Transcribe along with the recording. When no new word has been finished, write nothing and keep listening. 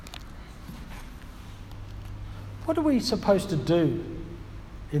What are we supposed to do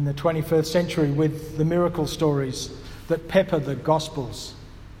in the 21st century with the miracle stories that pepper the Gospels?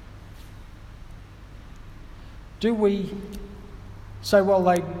 Do we say, well,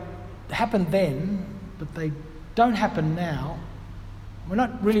 they happened then, but they don't happen now? We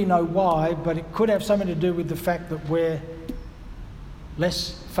don't really know why, but it could have something to do with the fact that we're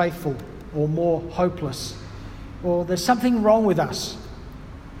less faithful or more hopeless, or there's something wrong with us.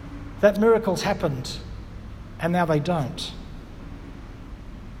 That miracles happened and now they don't.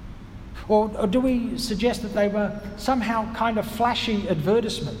 Or do we suggest that they were somehow kind of flashy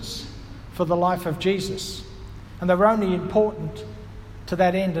advertisements for the life of Jesus, and they were only important to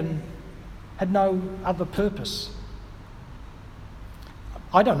that end and had no other purpose?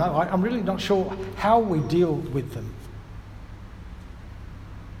 I don't know. I'm really not sure how we deal with them.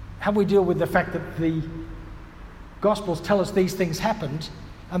 How we deal with the fact that the Gospels tell us these things happened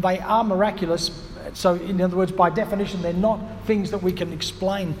and they are miraculous. So, in other words, by definition, they're not things that we can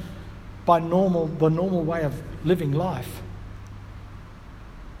explain by the normal way of living life.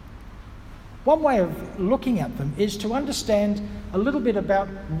 One way of looking at them is to understand a little bit about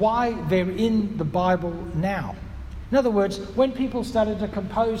why they're in the Bible now. In other words, when people started to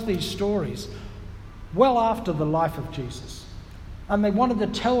compose these stories well after the life of Jesus, and they wanted to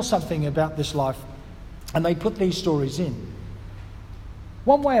tell something about this life, and they put these stories in.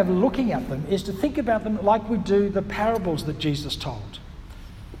 One way of looking at them is to think about them like we do the parables that Jesus told.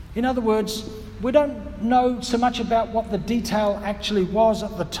 In other words, we don't know so much about what the detail actually was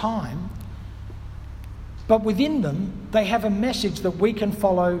at the time, but within them, they have a message that we can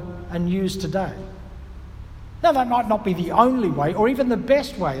follow and use today. Now, that might not be the only way, or even the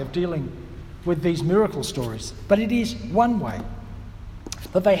best way of dealing with these miracle stories, but it is one way.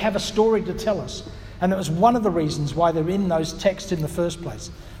 That they have a story to tell us. And it was one of the reasons why they're in those texts in the first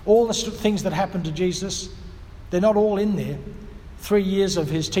place. All the things that happened to Jesus, they're not all in there. 3 years of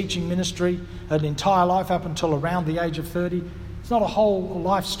his teaching ministry, an entire life up until around the age of 30. It's not a whole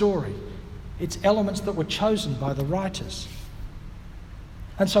life story. It's elements that were chosen by the writers.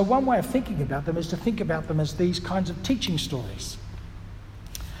 And so one way of thinking about them is to think about them as these kinds of teaching stories.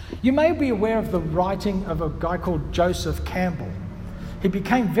 You may be aware of the writing of a guy called Joseph Campbell. He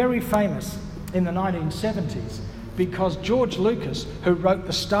became very famous in the 1970s because George Lucas, who wrote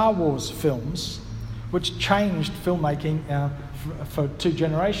the Star Wars films, which changed filmmaking for 2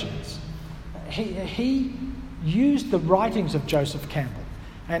 generations, he used the writings of Joseph Campbell.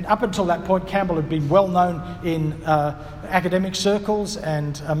 And up until that point, Campbell had been well known in academic circles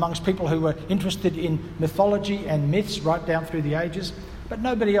and amongst people who were interested in mythology and myths right down through the ages, but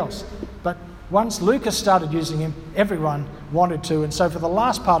nobody else. But once Lucas started using him, everyone wanted to. And so for the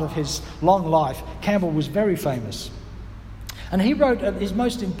last part of his long life, Campbell was very famous. And he wrote, his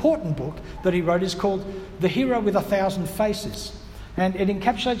most important book that he wrote is called The Hero with 1,000 Faces. And it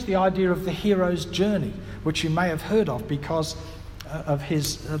encapsulates the idea of the hero's journey, which you may have heard of because of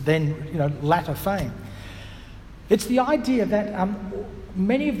his latter fame. It's the idea that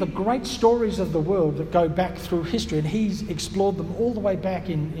many of the great stories of the world that go back through history, and he's explored them all the way back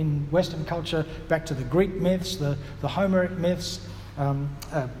in Western culture, back to the Greek myths, the Homeric myths,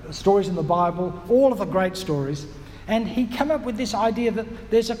 stories in the Bible, all of the great stories. And he came up with this idea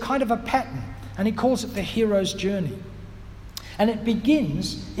that there's a kind of a pattern, and he calls it the hero's journey. And it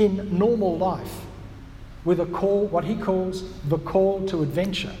begins in normal life with a call, what he calls the call to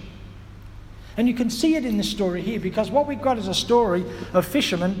adventure. And you can see it in this story here, because what we've got is a story of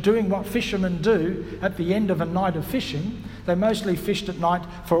fishermen doing what fishermen do at the end of a night of fishing. They mostly fished at night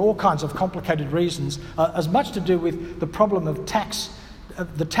for all kinds of complicated reasons, as much to do with the problem of tax,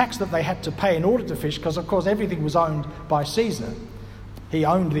 the tax that they had to pay in order to fish, because of course everything was owned by Caesar. He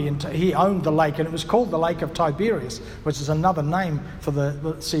owned the lake, and it was called the Lake of Tiberias, which is another name for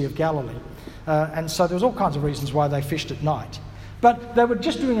the Sea of Galilee. And so there was all kinds of reasons why they fished at night. But they were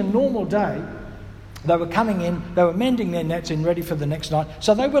just doing a normal day. They were coming in, they were mending their nets in ready for the next night.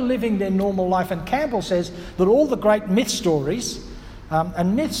 So they were living their normal life. And Campbell says that all the great myth stories,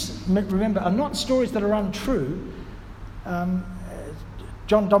 and myths, remember, are not stories that are untrue.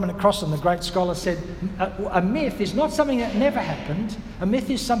 John Dominic Crossan, the great scholar, said a myth is not something that never happened. A myth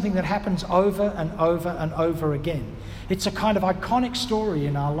is something that happens over and over and over again. It's a kind of iconic story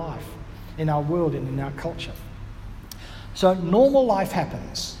in our life, in our world and in our culture. So normal life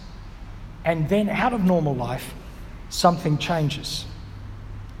happens, and then out of normal life, something changes.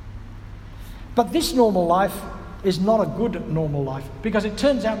 But this normal life is not a good normal life, because it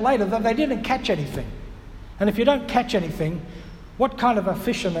turns out later that they didn't catch anything. And if you don't catch anything, what kind of a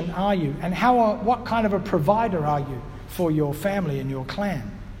fisherman are you? And what kind of a provider are you for your family and your clan?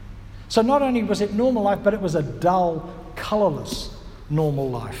 So not only was it normal life, but it was a dull, colourless normal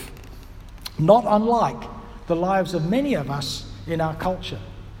life. Not unlike the lives of many of us in our culture.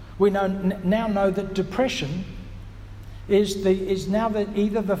 We now know that depression is now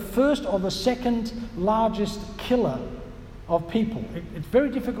either the first or the second largest killer of people. It's very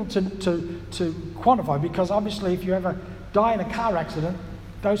difficult to quantify, because obviously if you ever die in a car accident,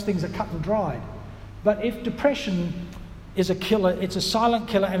 those things are cut and dried. But if depression is a killer, it's a silent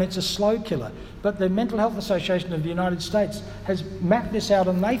killer and it's a slow killer. But the Mental Health Association of the United States has mapped this out,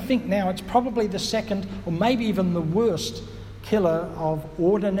 and they think now it's probably the second or maybe even the worst killer of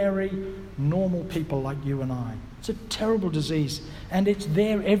ordinary, normal people like you and I. It's a terrible disease, and it's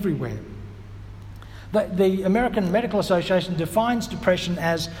there everywhere. The American Medical Association defines depression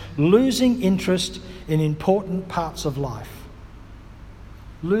as losing interest in important parts of life.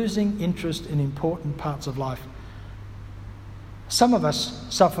 Losing interest in important parts of life. Some of us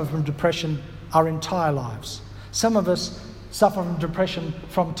suffer from depression our entire lives. Some of us suffer from depression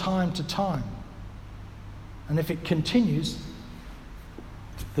from time to time. And if it continues,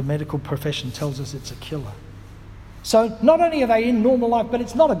 the medical profession tells us it's a killer. So not only are they in normal life, but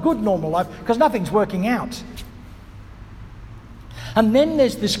it's not a good normal life, because nothing's working out. And then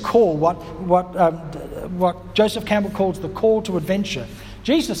there's this call, what Joseph Campbell calls the call to adventure.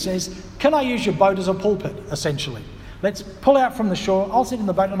 Jesus says, can I use your boat as a pulpit, essentially? Let's pull out from the shore, I'll sit in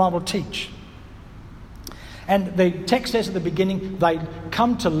the boat and I will teach. And the text says at the beginning, they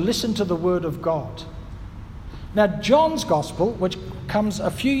come to listen to the word of God. Now, John's gospel, which comes a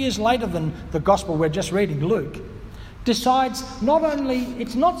few years later than the gospel we're just reading, Luke, decides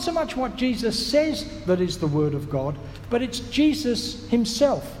it's not so much what Jesus says that is the word of God, but it's Jesus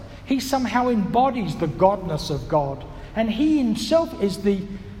himself. He somehow embodies the godness of God, and he himself is the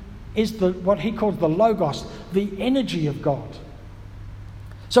what he calls the logos, the energy of God.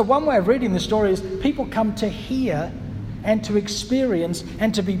 So one way of reading the story is people come to hear and to experience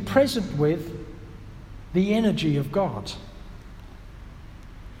and to be present with the energy of God.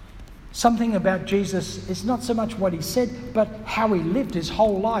 Something about Jesus is not so much what he said, but how he lived his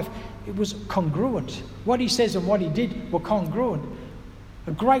whole life. It was congruent. What he says and what he did were congruent.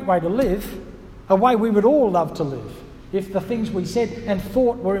 A great way to live, a way we would all love to live, if the things we said and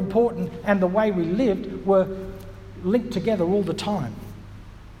thought were important and the way we lived were linked together all the time.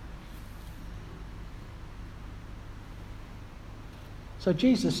 So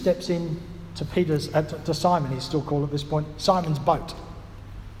Jesus steps in to Simon, he's still called at this point, Simon's boat.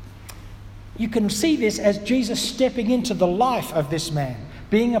 You can see this as Jesus stepping into the life of this man,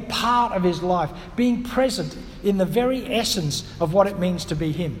 being a part of his life, being present in the very essence of what it means to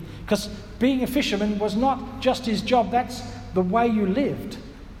be him. Because being a fisherman was not just his job, that's the way you lived.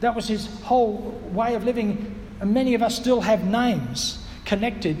 That was his whole way of living. And many of us still have names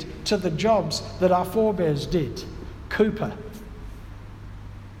connected to the jobs that our forebears did. Cooper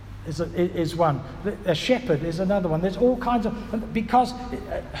is one. A shepherd is another one. There's all kinds of... Because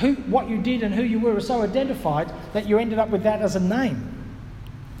what you did and who you were so identified that you ended up with that as a name.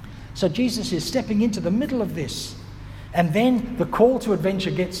 So Jesus is stepping into the middle of this. And then the call to adventure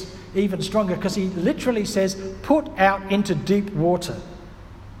gets even stronger, because he literally says, put out into deep water.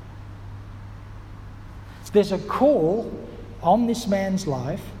 There's a call on this man's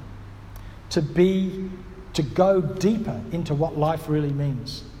life to go deeper into what life really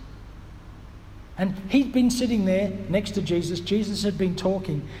means. And he'd been sitting there next to Jesus. Jesus had been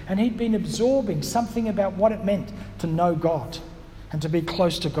talking, and he'd been absorbing something about what it meant to know God and to be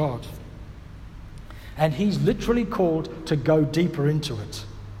close to God. And he's literally called to go deeper into it.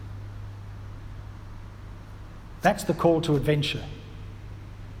 That's the call to adventure.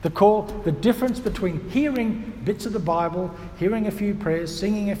 The difference between hearing bits of the Bible, hearing a few prayers,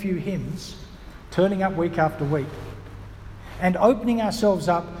 singing a few hymns, turning up week after week, and opening ourselves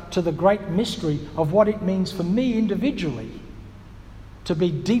up to the great mystery of what it means for me individually to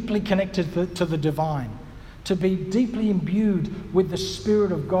be deeply connected to the divine, to be deeply imbued with the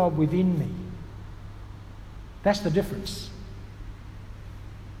Spirit of God within me. That's the difference.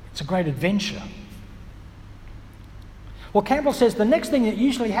 It's a great adventure. Well, Campbell says the next thing that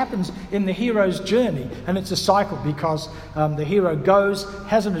usually happens in the hero's journey, and it's a cycle, because the hero goes,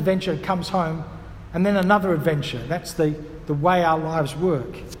 has an adventure, comes home, and then another adventure. That's the way our lives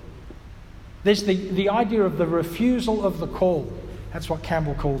work. There's the idea of the refusal of the call. That's what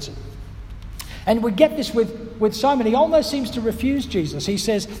Campbell calls it. And we get this with Simon. He almost seems to refuse Jesus. He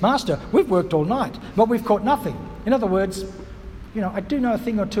says, Master, we've worked all night, but we've caught nothing. In other words, I do know a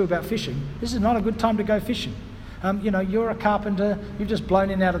thing or two about fishing. This is not a good time to go fishing. You're a carpenter. You've just blown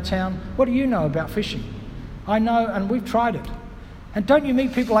in out of town. What do you know about fishing? I know, and we've tried it. And don't you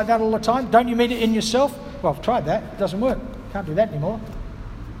meet people like that all the time? Don't you meet it in yourself? Well, I've tried that. It doesn't work. Can't do that anymore.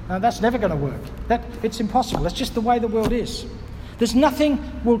 No, that's never going to work. It's impossible. That's just the way the world is. There's nothing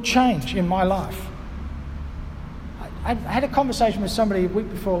will change in my life. I had a conversation with somebody a week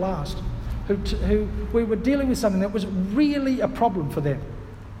before last who we were dealing with something that was really a problem for them.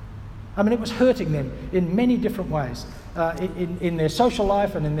 I mean, it was hurting them in many different ways, in their social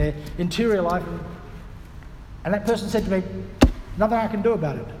life and in their interior life. And that person said to me, nothing I can do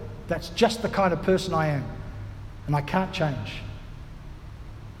about it. That's just the kind of person I am. And I can't change.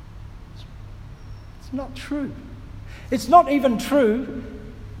 It's not true. It's not even true.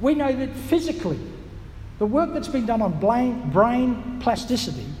 We know that physically, the work that's been done on brain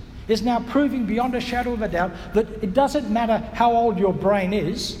plasticity is now proving beyond a shadow of a doubt that it doesn't matter how old your brain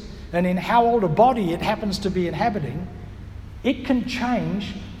is and in how old a body it happens to be inhabiting, it can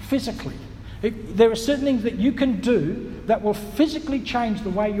change physically. There are certain things that you can do that will physically change the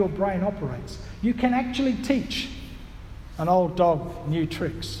way your brain operates. You can actually teach an old dog new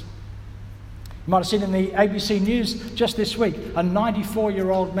tricks. You might have seen in the ABC News just this week, a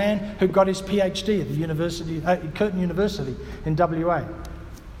 94-year-old man who got his PhD at Curtin University in WA.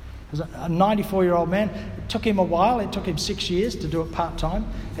 It was a 94-year-old man. It took him a while. It took him 6 years to do it part-time.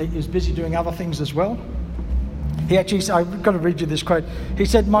 He was busy doing other things as well. He actually, I've got to read you this quote. He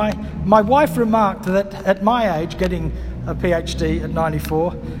said, my wife remarked that at my age, getting a PhD at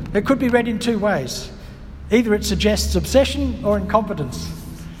 94, it could be read in two ways. Either it suggests obsession or incompetence.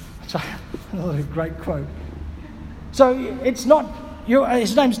 So, another great quote. So it's not,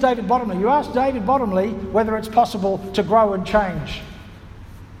 his name's David Bottomley. You ask David Bottomley whether it's possible to grow and change.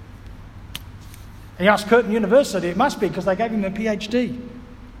 And you ask Curtin University, it must be because they gave him a PhD.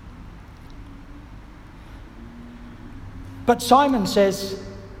 But Simon says,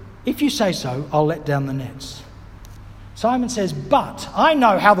 if you say so, I'll let down the nets. Simon says, but I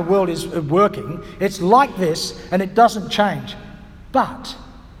know how the world is working. It's like this and it doesn't change. But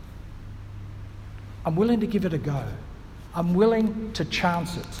I'm willing to give it a go. I'm willing to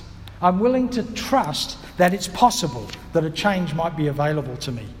chance it. I'm willing to trust that it's possible that a change might be available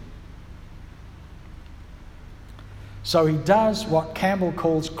to me. So he does what Campbell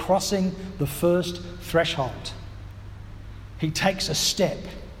calls crossing the first threshold. He takes a step.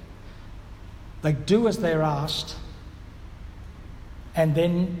 They do as they're asked, and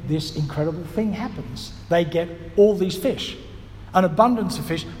then this incredible thing happens. They get all these fish, an abundance of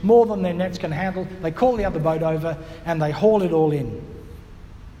fish, more than their nets can handle. They call the other boat over and they haul it all in.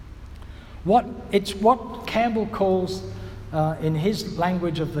 It's what Campbell calls, in his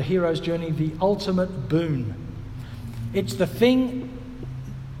language of the hero's journey, the ultimate boon. It's the thing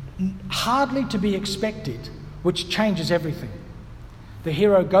hardly to be expected, which changes everything. The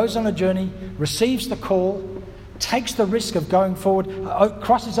hero goes on a journey, receives the call, takes the risk of going forward,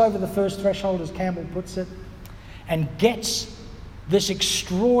 crosses over the first threshold, as Campbell puts it, and gets this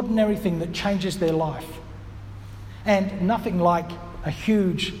extraordinary thing that changes their life. And nothing like a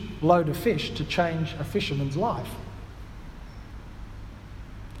huge load of fish to change a fisherman's life.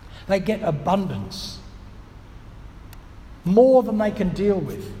 They get abundance, more than they can deal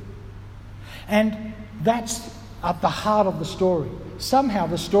with. And that's at the heart of the story. Somehow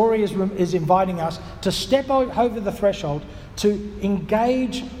the story is inviting us to step over the threshold, to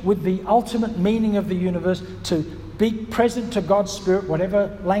engage with the ultimate meaning of the universe, to be present to God's Spirit,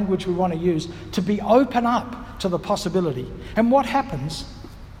 whatever language we want to use, to be open up to the possibility. And what happens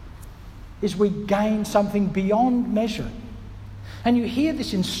is we gain something beyond measure. And you hear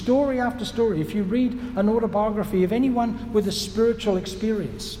this in story after story. If you read an autobiography of anyone with a spiritual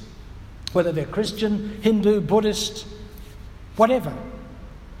experience, whether they're Christian, Hindu, Buddhist, whatever,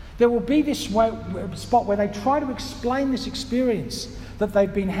 there will be this spot where they try to explain this experience that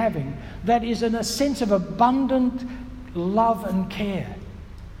they've been having that is in a sense of abundant love and care.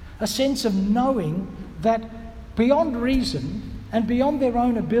 A sense of knowing that beyond reason and beyond their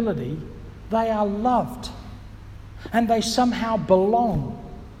own ability, they are loved and they somehow belong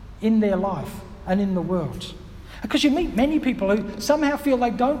in their life and in the world. Because you meet many people who somehow feel they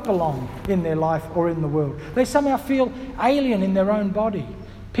don't belong in their life or in the world. They somehow feel alien in their own body.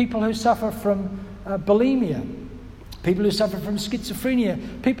 People who suffer from bulimia, people who suffer from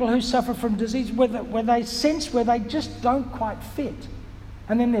schizophrenia, people who suffer from disease where they sense where they just don't quite fit.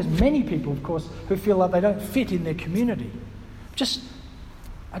 And then there's many people, of course, who feel like they don't fit in their community.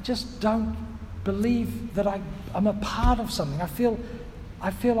 I just don't believe that I'm a part of something. I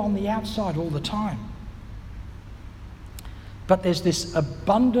feel on the outside all the time. But there's this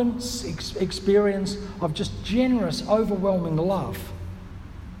abundance experience of just generous, overwhelming love.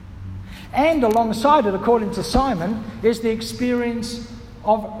 And alongside it, according to Simon, is the experience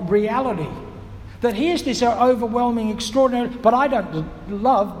of reality. That here's this overwhelming, extraordinary, but I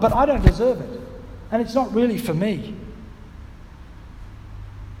don't deserve it. And it's not really for me.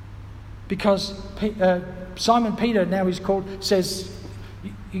 Because Simon Peter, now he's called, says,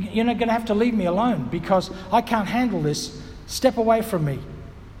 you're not going to have to leave me alone because I can't handle this. Step away from me.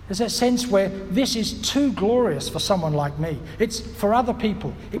 There's that sense where this is too glorious for someone like me. It's for other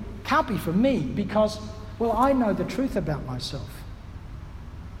people. It can't be for me because, well, I know the truth about myself.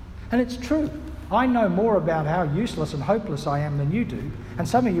 And it's true. I know more about how useless and hopeless I am than you do. And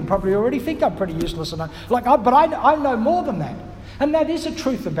some of you probably already think I'm pretty useless. But I know more than that. And that is a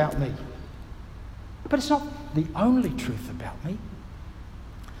truth about me. But it's not the only truth about me.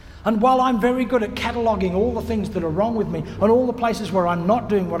 And while I'm very good at cataloguing all the things that are wrong with me and all the places where I'm not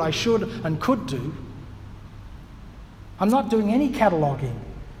doing what I should and could do, I'm not doing any cataloguing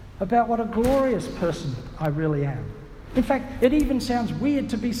about what a glorious person I really am. In fact, it even sounds weird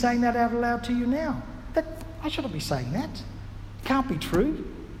to be saying that out loud to you now. I shouldn't be saying that. It can't be true.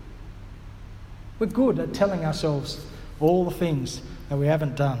 We're good at telling ourselves all the things that we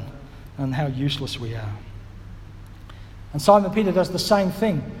haven't done and how useless we are. And Simon Peter does the same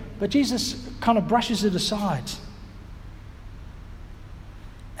thing. But Jesus kind of brushes it aside.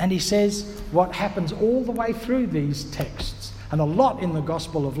 And he says what happens all the way through these texts, and a lot in the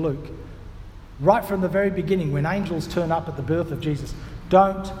Gospel of Luke, right from the very beginning when angels turn up at the birth of Jesus.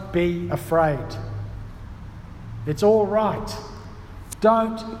 Don't be afraid. It's all right.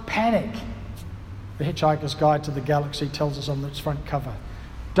 Don't panic. The Hitchhiker's Guide to the Galaxy tells us on its front cover.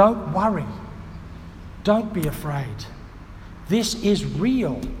 Don't worry. Don't be afraid. This is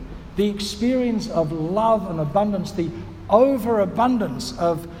real. The experience of love and abundance, the overabundance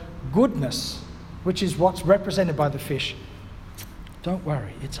of goodness, which is what's represented by the fish. Don't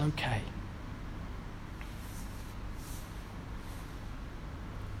worry, it's okay.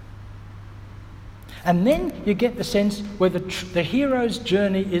 And then you get the sense where the hero's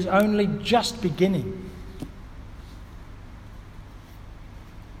journey is only just beginning.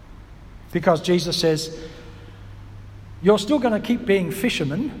 Because Jesus says, you're still going to keep being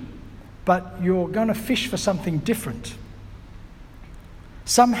fishermen, but you're going to fish for something different.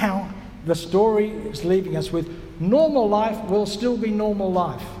 Somehow, the story is leaving us with normal life will still be normal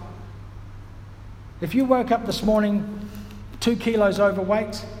life. If you woke up this morning 2 kilos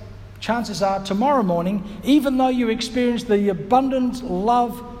overweight, chances are tomorrow morning, even though you experience the abundant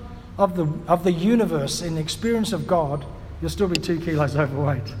love of the universe in the experience of God, you'll still be 2 kilos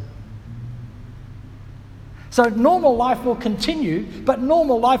overweight. So normal life will continue, but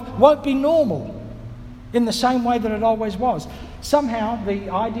normal life won't be normal in the same way that it always was. Somehow the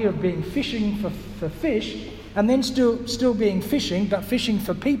idea of being fishing for fish and then still being fishing, but fishing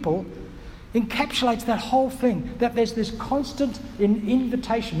for people, encapsulates that whole thing, that there's this constant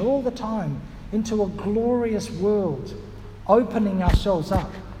invitation all the time into a glorious world, opening ourselves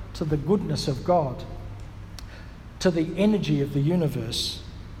up to the goodness of God, to the energy of the universe.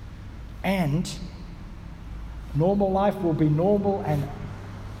 And normal life will be normal and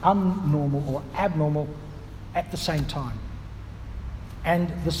unnormal or abnormal at the same time.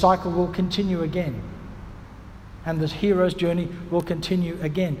 And the cycle will continue again. And the hero's journey will continue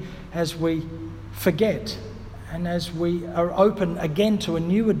again as we forget and as we are open again to a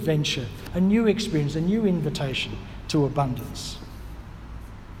new adventure, a new experience, a new invitation to abundance.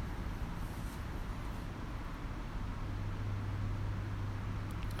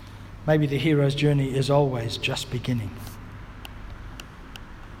 Maybe the hero's journey is always just beginning.